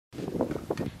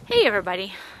Hey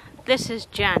everybody, this is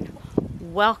Jen.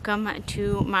 Welcome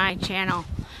to my channel.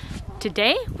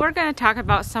 Today we're going to talk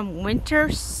about some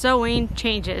winter sowing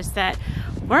changes that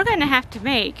we're going to have to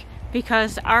make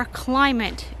because our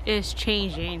climate is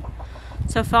changing.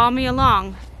 So follow me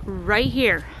along right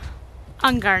here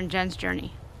on Garden Jen's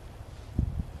Journey.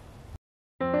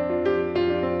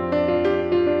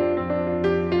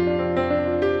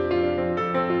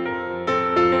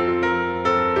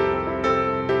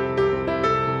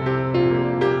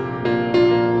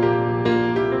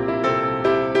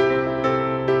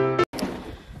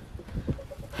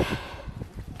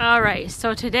 Alright,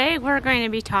 so today we're going to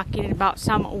be talking about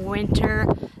some winter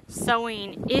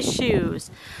sowing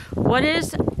issues. What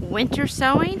is winter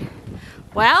sowing?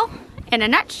 Well, in a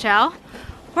nutshell,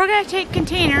 we're going to take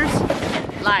containers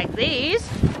like these.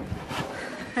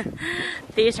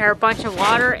 These are a bunch of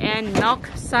water and milk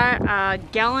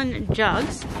gallon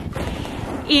jugs.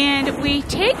 And we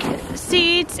take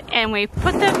seeds and we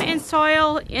put them in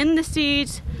soil in the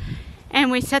seeds and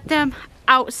we set them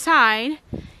outside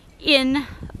in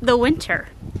the winter.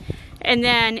 And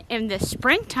then in the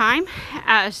springtime,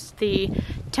 as the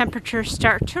temperatures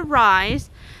start to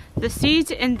rise, the seeds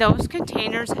in those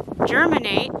containers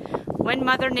germinate when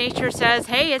Mother Nature says,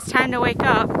 hey, it's time to wake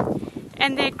up,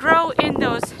 and they grow in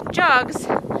those jugs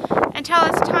until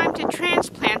it's time to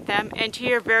transplant them into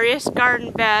your various garden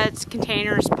beds,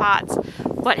 containers, pots,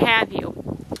 what have you.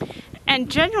 And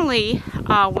generally,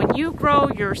 when you grow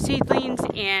your seedlings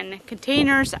in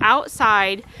containers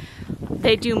outside,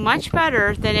 they do much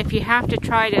better than if you have to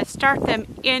try to start them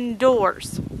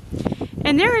indoors.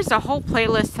 And there is a whole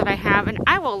playlist that I have, and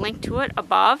I will link to it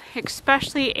above,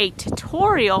 especially a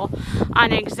tutorial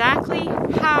on exactly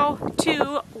how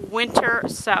to winter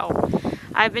sow.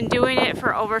 I've been doing it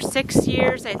for over 6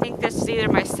 years. I think this is either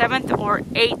my 7th or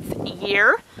 8th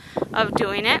year of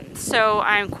doing it. So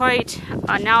I'm quite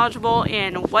knowledgeable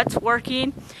in what's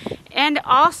working and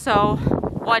also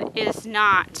what is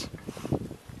not.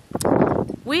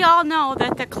 We all know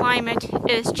that the climate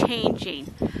is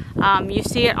changing. You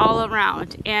see it all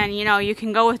around, and you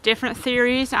can go with different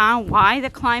theories on why the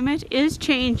climate is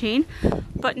changing,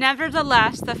 but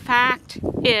nevertheless the fact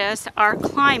is our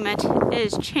climate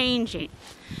is changing,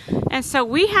 and so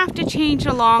we have to change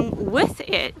along with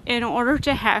it in order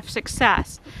to have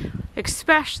success,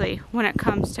 especially when it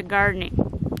comes to gardening.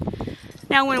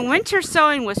 Now, when winter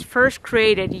sowing was first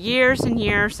created years and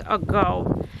years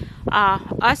ago,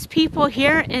 us people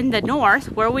here in the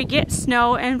north, where we get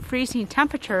snow and freezing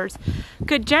temperatures,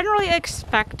 could generally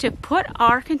expect to put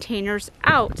our containers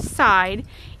outside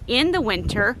in the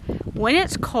winter when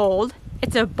it's cold.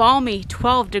 It's a balmy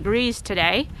 12 degrees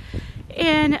today,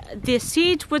 and the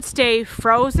seeds would stay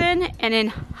frozen and in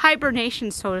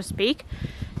hibernation, so to speak,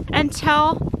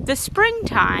 until the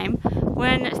springtime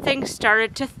when things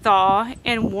started to thaw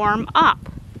and warm up.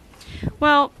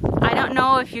 Well, I don't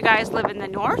know if you guys live in the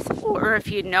north or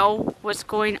if you know what's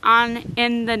going on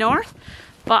in the north,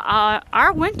 but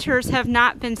our winters have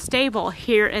not been stable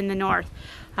here in the north,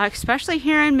 especially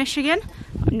here in Michigan.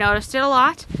 I've noticed it a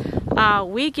lot.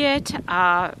 We get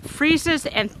freezes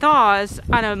and thaws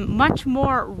on a much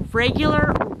more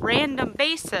regular, random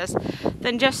basis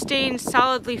than just staying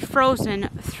solidly frozen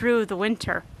through the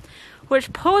winter,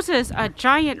 which poses a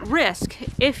giant risk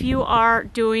if you are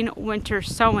doing winter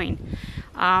sowing.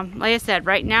 Like I said,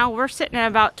 right now we're sitting at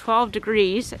about 12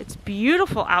 degrees. It's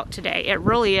beautiful out today. It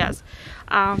really is.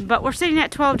 But we're sitting at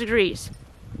 12 degrees.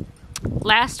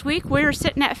 Last week we were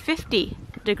sitting at 50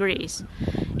 degrees.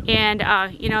 And,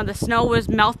 the snow was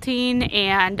melting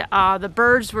and the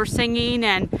birds were singing.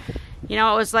 And, it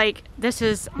was like, this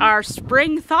is our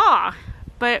spring thaw.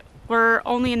 But we're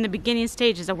only in the beginning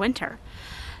stages of winter.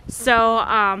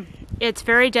 So it's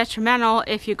very detrimental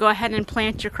if you go ahead and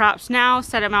plant your crops now,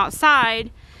 set them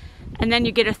outside, and then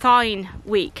you get a thawing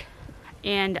week.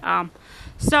 And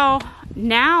so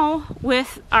now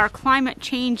with our climate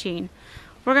changing,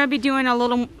 we're going to be doing a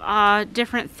little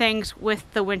different things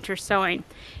with the winter sowing.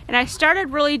 And I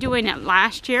started really doing it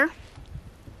last year.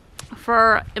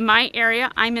 In my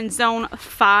area, I'm in zone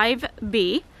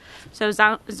 5B. So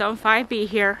zone 5B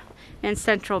here in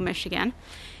central Michigan.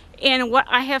 And what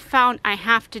I have found I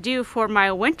have to do for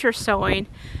my winter sowing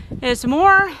is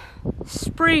more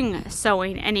spring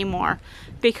sowing anymore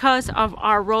because of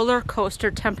our roller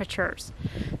coaster temperatures.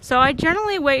 So I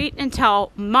generally wait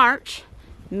until March,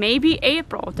 maybe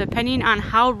April, depending on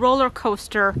how roller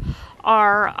coaster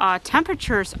our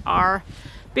temperatures are,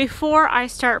 before I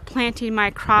start planting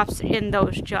my crops in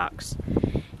those jugs.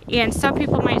 And some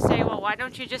people might say, well, why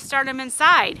don't you just start them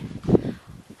inside?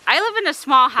 I live in a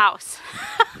small house.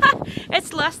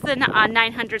 It's less than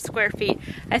 900 square feet.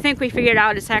 I think we figured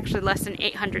out it's actually less than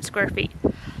 800 square feet.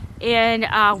 And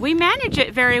we manage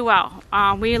it very well.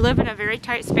 We live in a very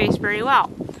tight space very well.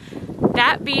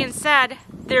 That being said,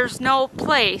 there's no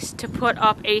place to put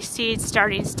up a seed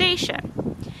starting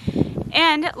station.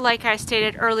 And like I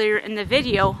stated earlier in the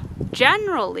video,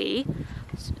 generally,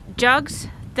 jugs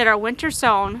that are winter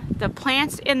sown, the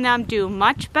plants in them do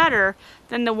much better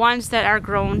than the ones that are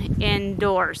grown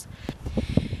indoors.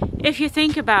 If you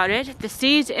think about it, the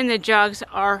seeds in the jugs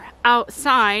are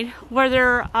outside where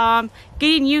they're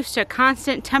getting used to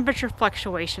constant temperature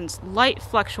fluctuations, light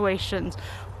fluctuations,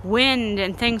 wind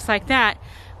and things like that.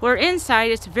 Where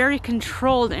inside it's a very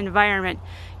controlled environment.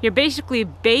 You're basically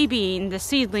babying the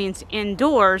seedlings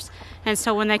indoors, and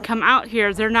so when they come out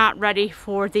here, they're not ready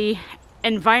for the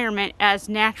environment as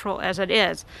natural as it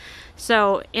is.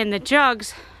 So in the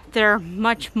jugs, they're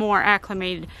much more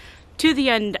acclimated to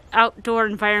the outdoor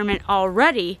environment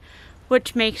already,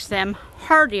 which makes them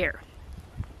hardier.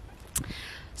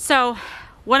 So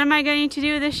what am I going to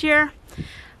do this year?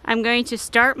 I'm going to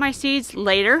start my seeds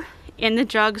later, in the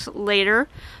jugs later,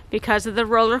 because of the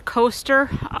roller coaster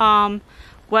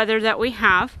weather that we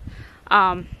have.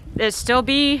 It'll still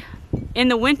be in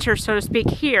the winter, so to speak,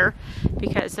 here,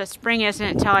 because the spring isn't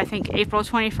until I think April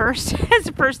 21st. It's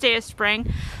the first day of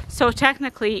spring. So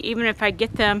technically, even if I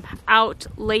get them out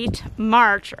late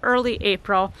March, early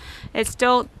April, it's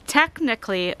still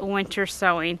technically winter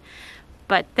sowing.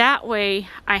 But that way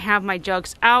I have my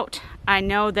jugs out. I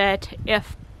know that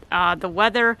if the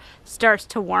weather starts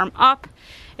to warm up,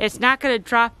 it's not going to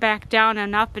drop back down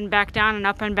and up and back down and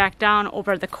up and back down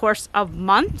over the course of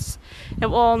months. It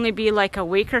will only be like a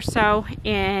week or so,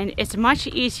 and it's much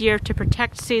easier to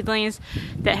protect seedlings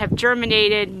that have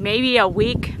germinated maybe a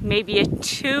week, maybe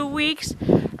 2 weeks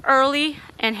early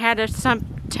and had some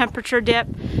temperature dip,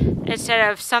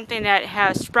 instead of something that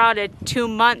has sprouted 2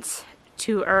 months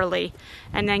too early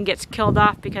and then gets killed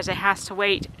off because it has to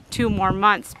wait 2 more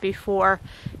months before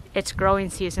it's growing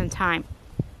season time.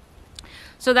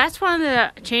 So that's one of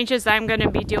the changes I'm going to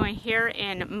be doing here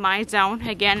in my zone.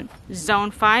 Again,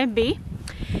 zone 5B,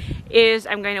 is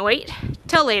I'm going to wait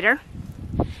till later.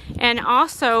 And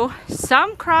also,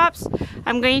 some crops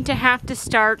I'm going to have to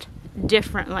start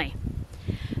differently.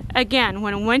 Again,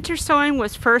 when winter sowing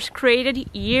was first created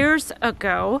years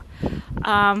ago,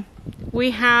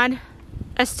 we had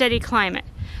a steady climate.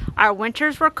 Our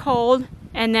winters were cold,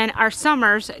 and then our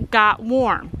summers got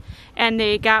warm. And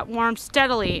they got warm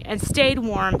steadily and stayed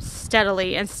warm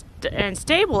steadily and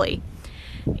stably,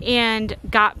 and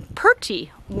got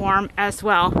pretty warm as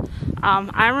well.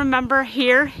 I remember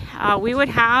here we would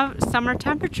have summer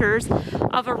temperatures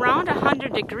of around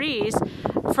 100 degrees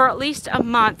for at least a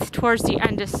month towards the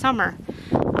end of summer.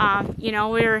 You know,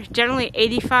 we were generally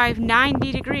 85,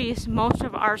 90 degrees most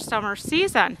of our summer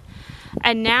season.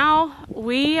 And now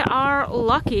we are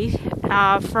lucky,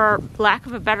 for lack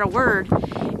of a better word,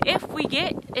 if we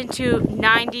get into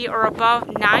 90 or above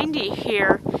 90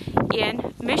 here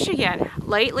in Michigan.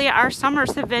 Lately, our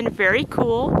summers have been very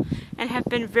cool and have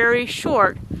been very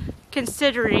short,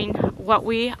 considering what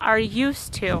we are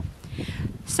used to.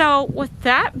 So with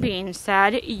that being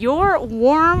said, your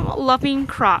warm-loving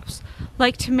crops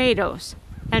like tomatoes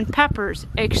and peppers,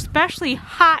 especially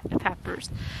hot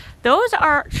peppers, those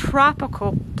are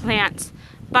tropical plants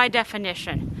by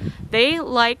definition. They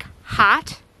like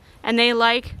hot and they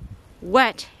like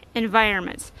wet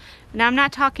environments. Now, I'm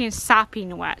not talking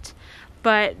sopping wet,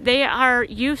 but they are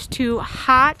used to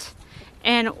hot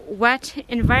and wet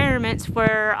environments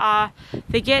where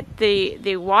they get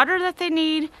the water that they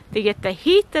need, they get the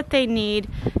heat that they need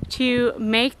to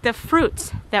make the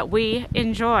fruits that we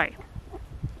enjoy.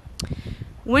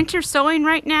 Winter sowing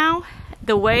right now,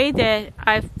 the way that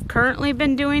I've currently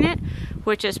been doing it,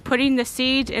 which is putting the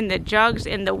seeds in the jugs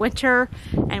in the winter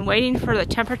and waiting for the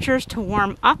temperatures to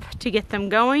warm up to get them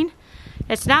going,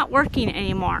 it's not working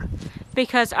anymore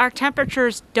because our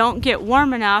temperatures don't get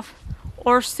warm enough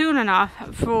or soon enough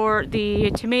for the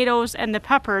tomatoes and the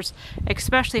peppers,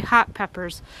 especially hot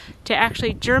peppers, to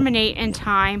actually germinate in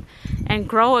time and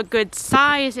grow a good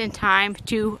size in time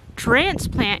to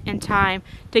transplant in time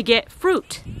to get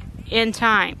fruit in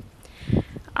time.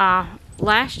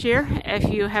 Last year,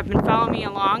 if you have been following me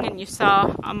along and you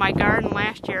saw my garden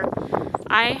last year,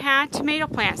 I had tomato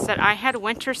plants that I had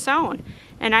winter sown,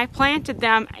 and I planted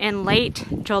them in late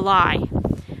July.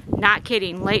 Not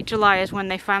kidding, late July is when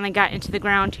they finally got into the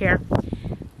ground here.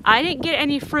 I didn't get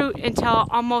any fruit until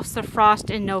almost the frost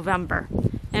in November,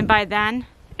 and by then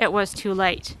it was too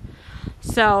late.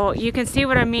 So you can see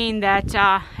what I mean, that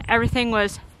everything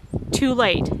was too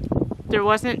late there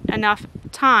wasn't enough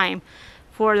time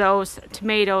for those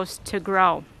tomatoes to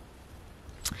grow.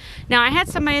 Now I had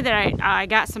somebody that I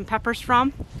got some peppers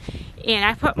from, and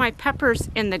I put my peppers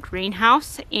in the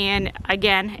greenhouse. And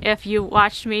again, if you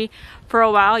watched me for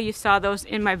a while, you saw those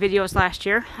in my videos last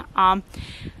year.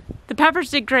 The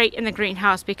peppers did great in the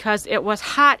greenhouse because it was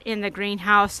hot in the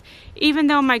greenhouse, even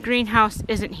though my greenhouse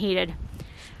isn't heated.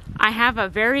 I have a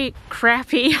very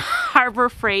crappy Harbor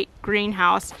Freight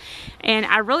greenhouse, and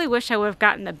I really wish I would have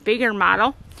gotten the bigger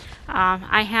model.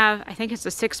 I think it's a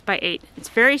 6x8. It's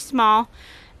very small.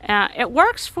 It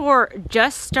works for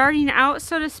just starting out,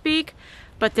 so to speak,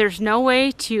 but there's no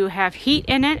way to have heat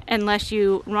in it unless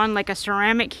you run like a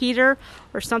ceramic heater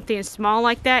or something small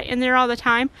like that in there all the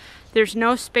time. There's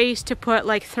no space to put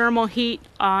like thermal heat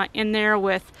in there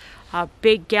with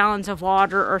big gallons of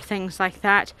water or things like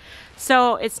that.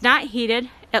 So it's not heated.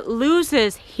 It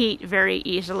loses heat very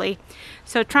easily.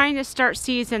 So trying to start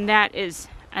seeds in that is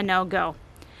a no-go.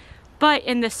 But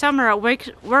in the summer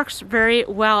it works very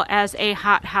well as a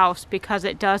hot house because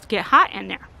it does get hot in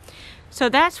there. So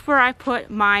that's where I put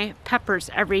my peppers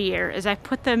every year, is I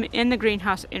put them in the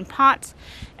greenhouse in pots,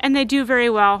 and they do very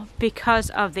well because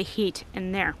of the heat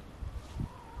in there.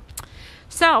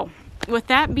 So with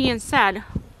that being said,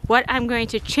 what I'm going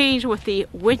to change with the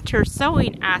winter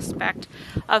sowing aspect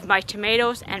of my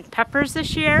tomatoes and peppers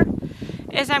this year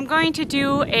is I'm going to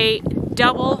do a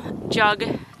double jug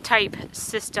type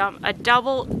system, a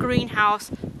double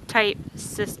greenhouse type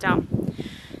system.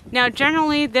 Now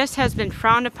generally this has been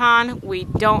frowned upon. We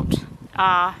don't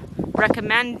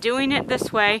recommend doing it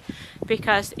this way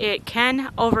because it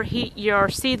can overheat your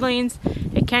seedlings.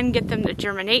 It can get them to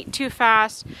germinate too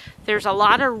fast. There's a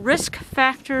lot of risk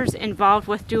factors involved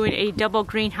with doing a double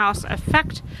greenhouse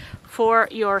effect for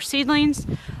your seedlings.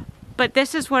 But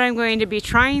this is what I'm going to be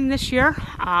trying this year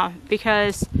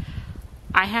because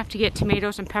I have to get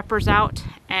tomatoes and peppers out,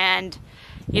 and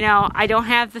you know, I don't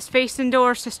have the space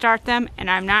indoors to start them,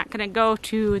 and I'm not going to go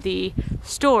to the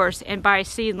stores and buy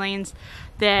seedlings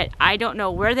that I don't know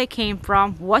where they came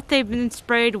from, what they've been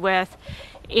sprayed with,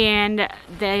 and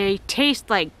they taste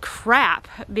like crap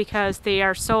because they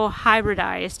are so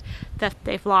hybridized that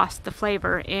they've lost the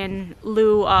flavor in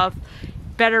lieu of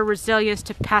better resilience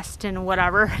to pest and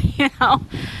whatever. You know,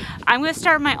 I'm going to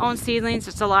start my own seedlings.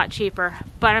 It's a lot cheaper,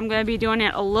 but I'm going to be doing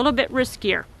it a little bit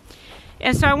riskier.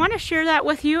 And so I want to share that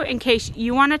with you in case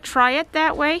you want to try it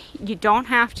that way. You don't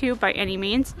have to by any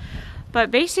means. But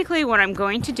basically what I'm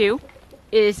going to do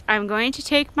is I'm going to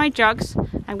take my jugs.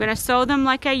 I'm going to sow them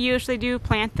like I usually do,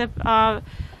 plant the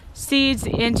seeds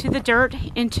into the dirt,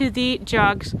 into the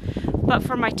jugs. But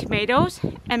for my tomatoes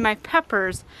and my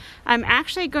peppers, I'm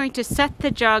actually going to set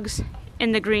the jugs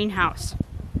in the greenhouse.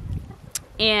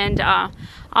 And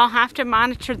I'll have to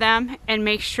monitor them and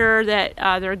make sure that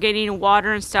they're getting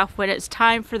water and stuff when it's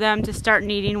time for them to start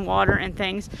needing water and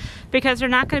things, because they're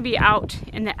not going to be out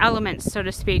in the elements, so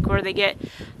to speak, where they get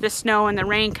the snow and the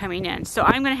rain coming in. So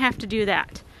I'm going to have to do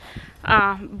that.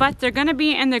 But they're going to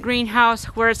be in the greenhouse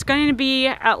where it's going to be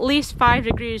at least 5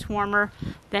 degrees warmer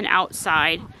than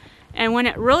outside. And when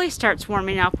it really starts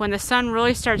warming up, when the sun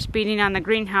really starts beating on the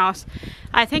greenhouse,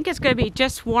 I think it's going to be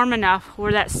just warm enough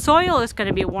where that soil is going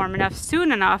to be warm enough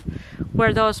soon enough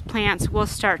where those plants will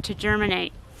start to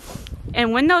germinate.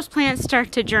 And when those plants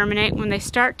start to germinate, when they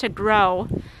start to grow,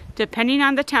 depending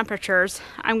on the temperatures,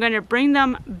 I'm going to bring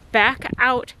them back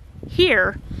out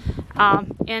here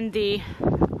in the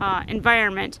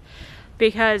environment,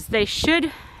 because they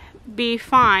should be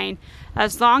fine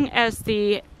as long as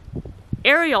the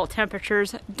aerial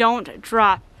temperatures don't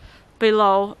drop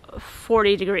below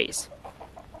 40 degrees.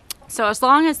 So as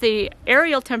long as the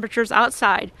aerial temperatures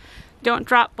outside don't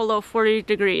drop below 40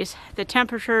 degrees, the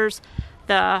temperatures,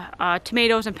 the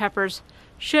tomatoes and peppers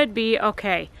should be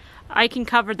okay. I can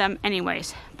cover them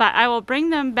anyways, but I will bring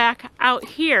them back out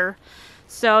here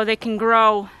so they can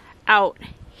grow out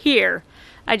here.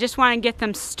 I just want to get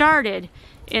them started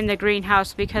in the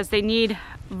greenhouse because they need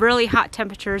really hot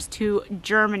temperatures to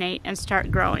germinate and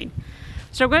start growing.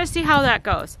 So we're going to see how that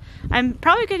goes. I'm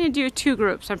probably going to do 2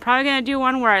 groups. I'm probably going to do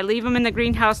one where I leave them in the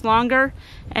greenhouse longer,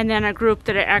 and then a group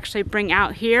that I actually bring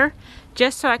out here,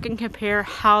 just so I can compare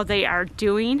how they are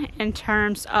doing in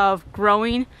terms of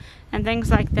growing and things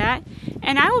like that.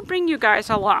 And I will bring you guys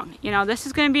along. You know, this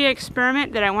is going to be an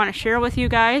experiment that I want to share with you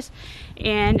guys.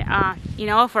 And you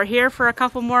know, if we're here for a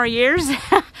couple more years,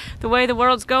 the way the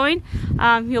world's going,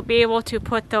 you'll be able to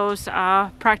put those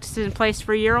practices in place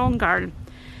for your own garden.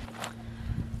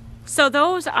 So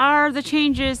those are the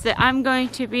changes that I'm going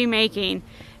to be making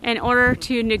in order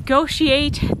to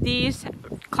negotiate these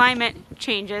climate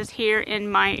changes here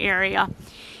in my area.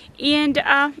 And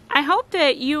I hope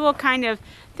that you will kind of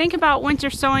think about winter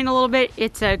sowing a little bit.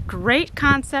 It's a great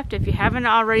concept if you haven't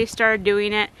already started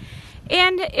doing it.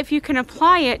 And if you can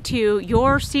apply it to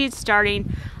your seed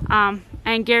starting,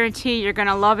 I guarantee you're going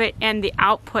to love it and the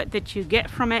output that you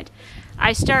get from it.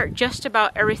 I start just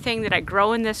about everything that I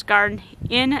grow in this garden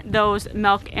in those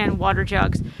milk and water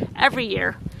jugs every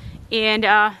year. And,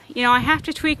 you know, I have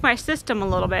to tweak my system a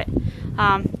little bit.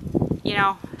 You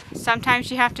know, sometimes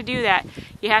you have to do that.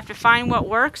 You have to find what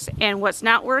works and what's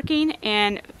not working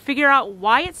and figure out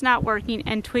why it's not working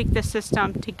and tweak the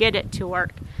system to get it to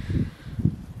work.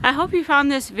 I hope you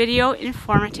found this video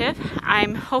informative.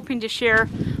 I'm hoping to share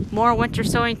more winter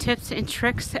sowing tips and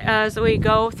tricks as we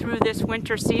go through this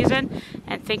winter season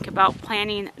and think about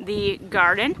planting the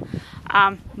garden.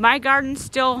 My garden's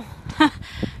still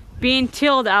being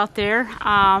tilled out there.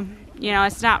 You know,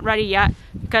 it's not ready yet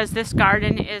because this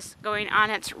garden is going on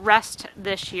its rest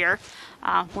this year.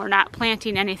 We're not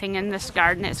planting anything in this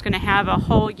garden. It's going to have a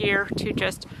whole year to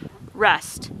just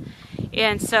rest.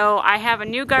 And so I have a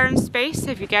new garden space.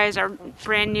 If you guys are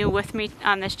brand new with me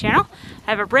on this channel, I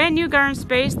have a brand new garden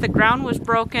space. The ground was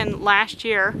broken last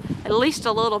year, at least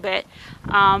a little bit,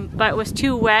 but it was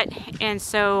too wet, and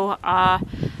so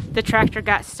the tractor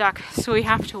got stuck. So we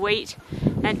have to wait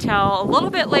until a little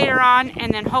bit later on,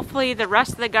 and then hopefully the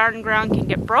rest of the garden ground can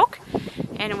get broke,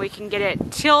 and we can get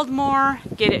it tilled more,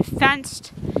 get it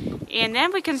fenced, and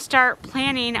then we can start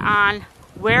planning on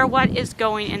where what is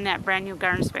going in that brand new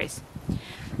garden space.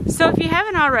 So if you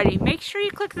haven't already, make sure you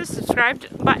click the subscribe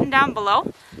button down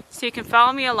below so you can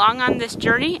follow me along on this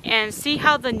journey and see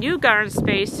how the new garden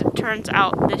space turns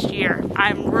out this year.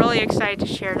 I'm really excited to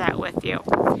share that with you.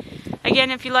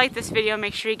 Again, if you like this video,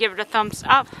 make sure you give it a thumbs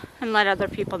up and let other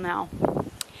people know.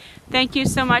 Thank you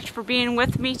so much for being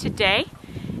with me today,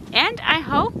 and I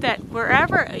hope that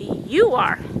wherever you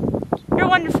are, you're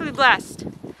wonderfully blessed.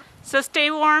 So stay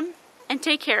warm and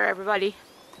take care, everybody.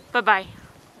 Bye-bye.